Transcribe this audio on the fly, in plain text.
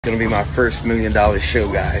Gonna be my first $1 million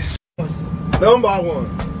show, guys. Number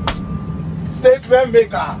one, statement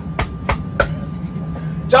maker,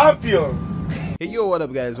 champion. Hey yo, what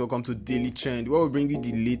up guys, welcome to Daily Trend, where we bring you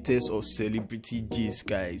the latest of celebrity gist,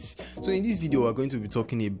 guys. So in this video we're going to be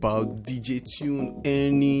talking about DJ Tune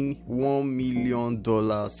earning $1 million,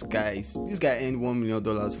 guys. This guy earned $1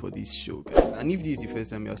 million for this show, guys. And if this is the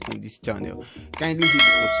first time you're seeing this channel, kindly hit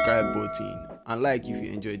the subscribe button and like if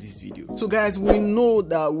you enjoyed this video. So guys, we know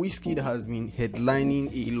that Wizkid has been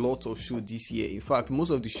headlining a lot of shows this year. In fact, most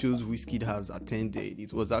of the shows Wizkid has attended,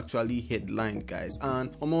 it was actually headlined, guys.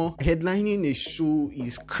 And headlining a show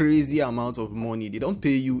is crazy amount of money. They don't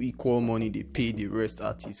pay you equal money they pay the rest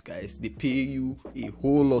artists, guys. They pay you a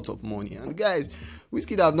whole lot of money. And guys,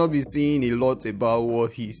 Wizkid have not been saying a lot about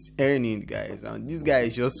what he's earning, guys, and this guy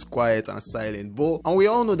is just quiet and silent. And we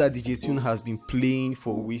all know that DJ Tune has been playing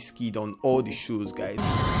for Wizkid on all the shows, guys.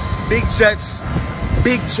 Big jets,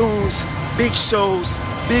 big tunes, big shows,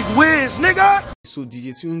 big wins, nigga. So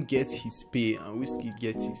DJ Tune gets his pay and Wizkid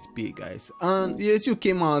gets his pay, guys. And DJ Tune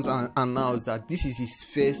came out and announced that this is his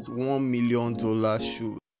first $1 million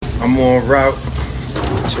show. I'm on route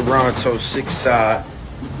Toronto 6 side.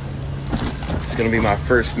 It's gonna be my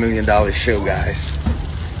first $1 million show, guys.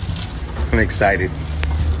 I'm excited.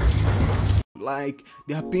 Like,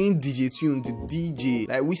 they are paying DJ Tune, the DJ,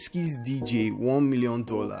 like Wizkid's DJ, $1 million,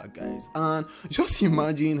 guys. And just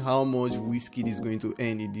imagine how much Wizkid is going to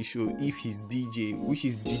earn in this show if his DJ, which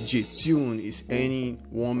is DJ Tune, is earning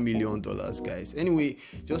 $1 million, guys. Anyway,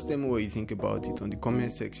 just tell me what you think about it on the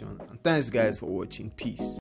comment section. And thanks guys for watching. Peace.